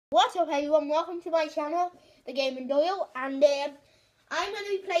What's up everyone, welcome to my channel, The Gaming Doyle, and I'm going to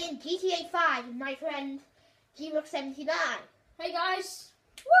be playing GTA 5 with my friend GeeRooke79. Hey guys!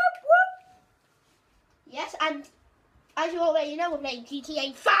 Whoop whoop! Yes, and as you already know, we're playing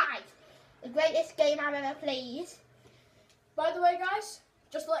GTA 5, the greatest game I've ever played. By the way guys,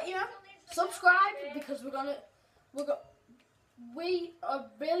 just to let you know, subscribe because we are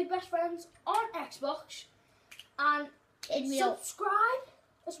really best friends on Xbox, and subscribe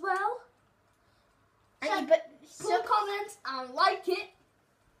as well. And put a comment and like it,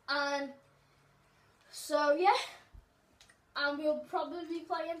 and so yeah, and we'll probably be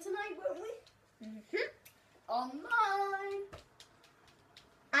playing tonight, won't we? Online.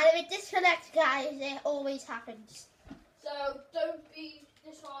 And if it disconnects, guys, it always happens. So don't be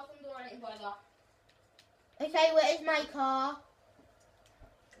disheartened or anything by that. Okay, where is my car?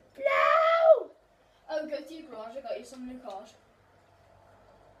 No! Oh, go to your garage, I got you some new cars.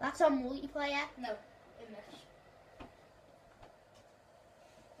 That's on multiplayer. No, in this.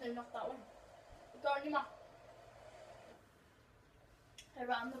 No, not that one. Go on your map.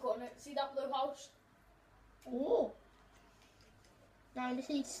 Around the corner. See that blue house? Oh. Now I just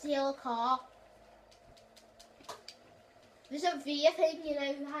need to steal a car. There's a VIA thing, you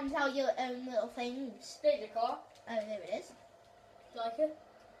know, who hands out your own little things. There's your car. Oh, there it is. Do you like it?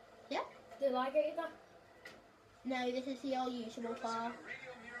 Yeah. Do you like it either? No, this is the old usable car.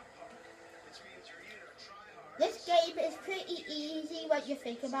 This game is pretty easy when you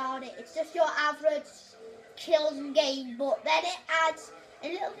think about it. It's just your average kills game, but then it adds a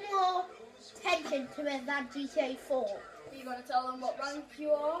little more tension to it than GTA 4. Are you going to tell them what rank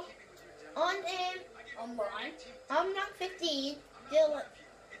you are? On Online. I'm rank 15.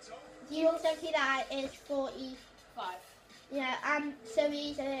 GeeRooke79 is 45. Yeah, so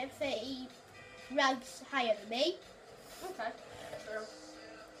he's 30 ranks higher than me. Okay. True.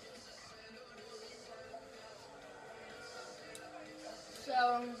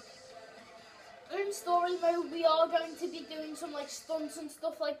 So, in story mode, we are going to be doing some like stunts and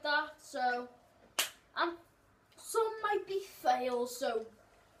stuff like that. So, and some might be fails. So,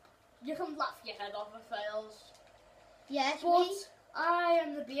 you can laugh your head off at fails. Yes, but I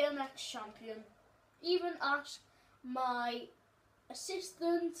am the BMX champion. Even ask my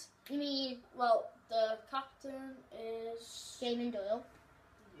assistant. You mean, well, the captain is Gaming Doyle.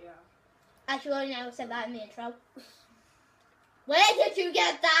 Yeah. Actually, I never said that in the intro. Where did you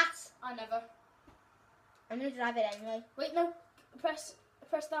get that? I never. I'm gonna drive it anyway. Wait, no. Press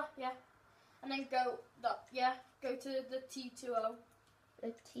that, yeah. And then go that, yeah. Go to the T20. The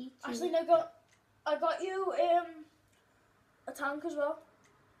T2. Actually, no. I got you a tank as well.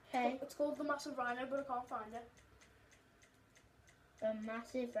 Okay. It's called the Massive Rhino, but I can't find it. A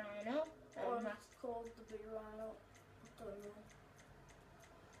massive rhino. Or it's called the Big Rhino. I don't know.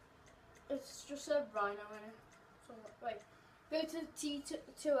 It's just a rhino in it. So, wait. Go to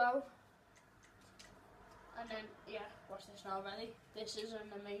T20. And then, yeah, watch this now, ready? This is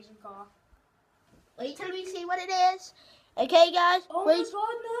an amazing car. Wait till we see what it is. Okay, guys. Oh wait. my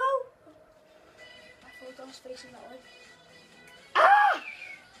god, no! I thought I was facing that way. Ah!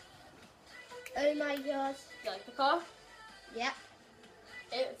 Oh my god. You like the car? Yeah.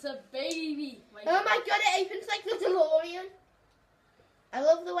 It's a baby. Oh my god, it opens like the DeLorean. I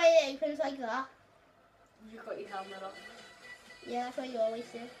love the way it opens like that. You've got your helmet on. Yeah, that's what you always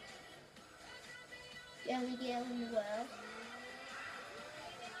do. The only girl in the world.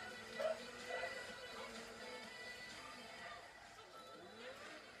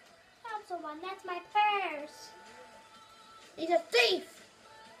 Found someone, that's my purse. He's a thief!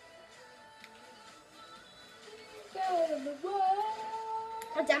 Go in the world.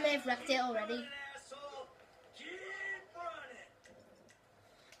 Oh damn it, I've wrecked it already.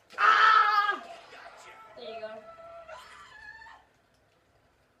 Ah! There you go.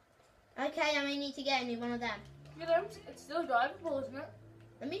 Okay, I may need to get a new one of them. You don't. It's still drivable, isn't it?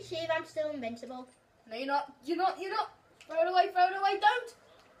 Let me see if I'm still invincible. No, you're not. You're not. Throw it away, don't!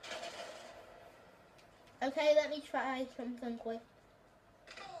 Okay, let me try something quick.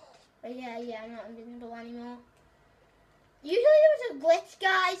 Oh yeah, I'm not invincible anymore. Usually there was a glitch,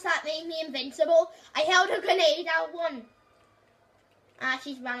 guys, that made me invincible. I held a grenade out one. Ah,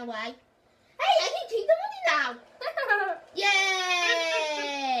 she's ran away. Hey, I can keep the money now.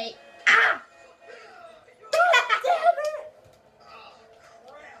 Yay! Ah! Damn it!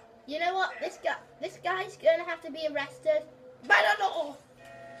 You know what? This guy's gonna have to be arrested. But I don't know.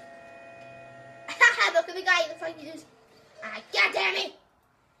 Look at the guy. It looks like he's. Ah, God damn it!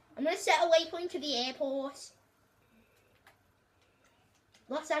 I'm gonna set a waypoint to the airport.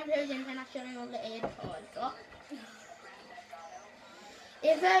 Los Angeles International Airport.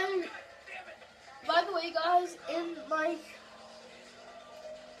 If By the way, guys, in like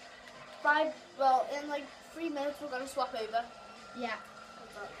in like 3 minutes, we're gonna swap over.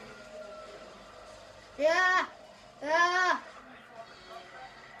 yeah. Yeah.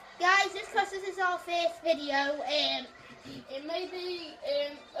 Guys, just because this is our first video, it may be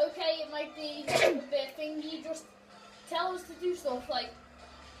okay. It might be a bit thingy. Just tell us to do stuff like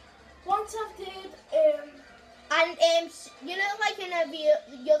once I've did and you know, like in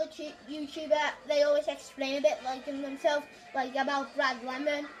the other YouTuber, they always explain a bit like in themselves, like about Brad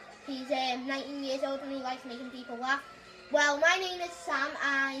Lemon. He's 19 years old and he likes making people laugh. Well, my name is Sam.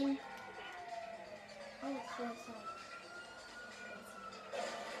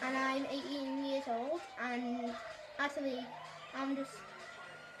 And I'm 18 years old, and actually, I'm just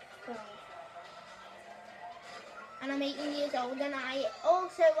 12. And I'm 18 years old, and I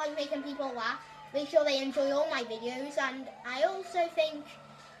also like making people laugh, make sure they enjoy all my videos, and I also think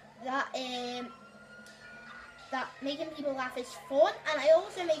that that making people laugh is fun, and I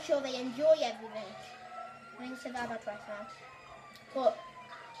also make sure they enjoy everything. I think I said that about twice now. But,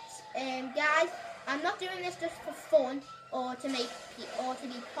 guys, I'm not doing this just for fun or to be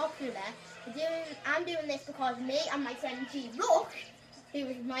popular. I'm doing this because me and my friend GeeRooke, who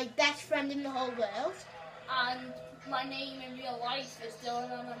is my best friend in the whole world, and my name in real life is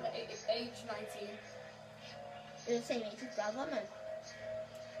Dylan and I'm age 19. You're the same age as Brad Lemon.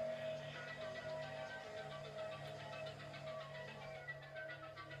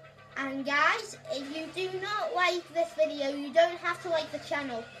 And guys, if you do not like this video, you don't have to like the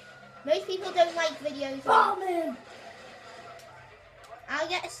channel. Most people don't like videos. Bombing! I'll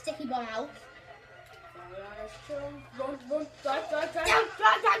get a sticky bomb out. Run, drive.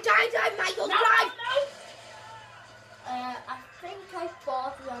 Drive, Michael, drive! No. I think I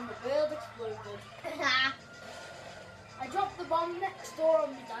farted and the world exploded. I dropped the bomb next door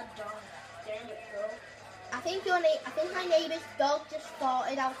and my dad died. Damn it, girl. I think my neighbour's dog just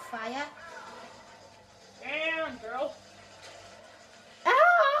farted out fire. Damn, girl.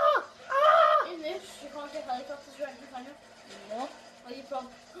 In this, you can't get helicopters or anything, can you? No. Where you from?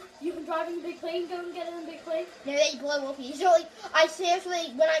 You can drive in a big plane, go and get in a big plane. No, they blow up easily. I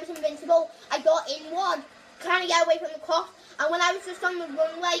seriously, when I was invincible, I got in one, trying to get away from the cop, and when I was just on the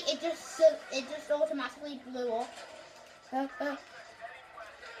runway, it just automatically blew up. Ow,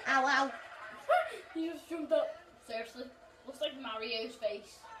 ow. He just jumped up. Seriously, looks like Mario's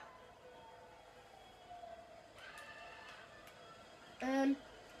face.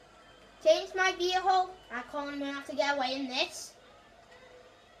 Change my vehicle. I can't even have to get away in this.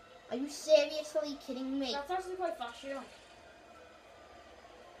 Are you seriously kidding me? That's actually quite fast, you know.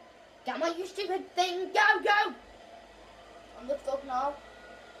 Get on, you stupid thing. Go! I'm lift up now.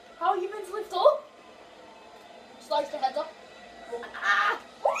 How are you meant to lift up? Slice the head up. Ah!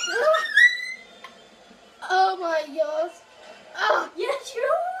 Oh my god. Oh. Yes,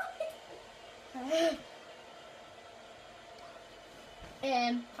 you're alright.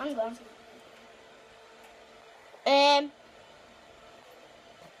 Hang on.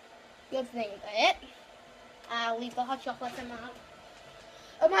 Good thing about it. I'll leave the hot chocolate in my mouth.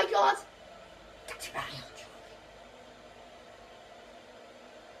 Oh my god! That's right.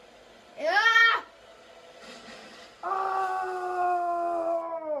 Ah! Oh!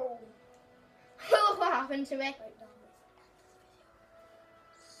 Look what happened to it.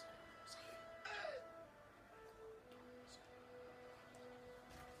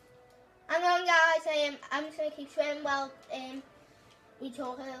 Hang on, guys. I'm just gonna keep swearing while we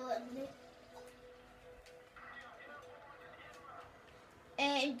talk a little bit.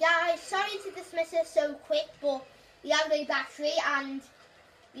 Guys, sorry to dismiss it so quick, but we have no battery, and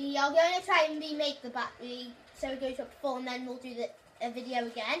we are going to try and remake the battery so it goes up full, and then we'll do a video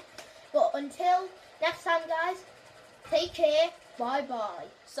again. But until next time, guys, take care. Bye bye.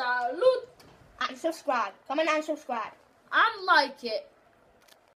 Salute. And subscribe. Comment and subscribe. And like it.